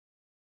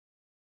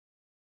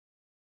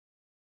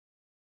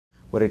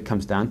what it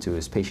comes down to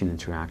is patient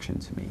interaction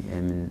to me,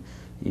 and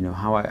you know,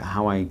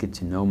 how I get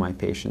to know my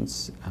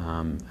patients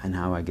and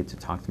how I get to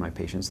talk to my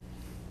patients.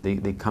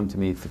 They come to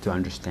me to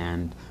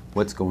understand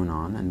what's going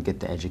on and get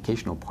the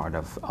educational part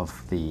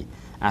of the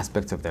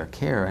aspects of their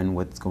care and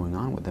what's going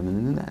on with them,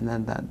 and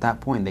then at that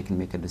point they can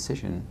make a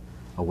decision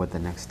of what the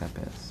next step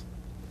is.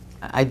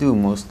 I do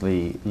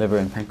mostly liver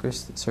and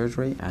pancreas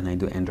surgery, and I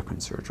do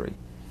endocrine surgery.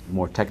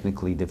 More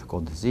technically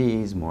difficult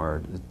disease,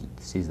 more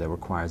disease that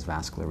requires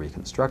vascular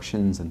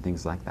reconstructions and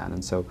things like that.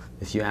 And so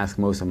if you ask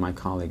most of my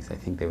colleagues, I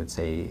think they would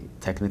say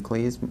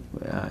technically is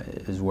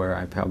where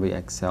I probably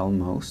excel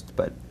most,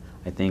 but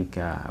I think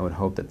I would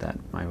hope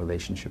that my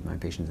relationship with my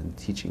patients and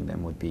teaching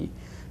them would be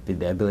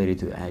the ability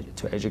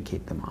to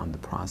educate them on the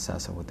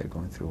process of what they're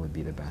going through would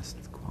be the best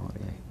quality.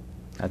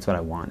 That's what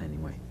I want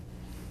anyway.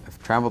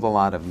 I've traveled a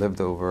lot, I've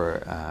lived over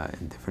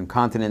in different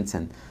continents,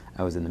 and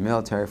I was in the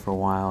military for a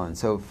while, and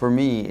so for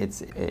me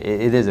it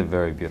is a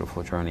very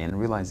beautiful journey, and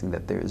realizing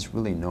that there is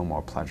really no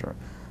more pleasure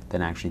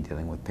than actually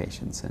dealing with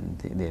patients and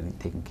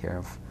taking care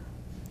of,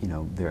 you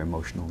know, their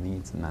emotional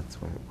needs, and that's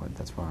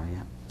where I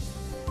am.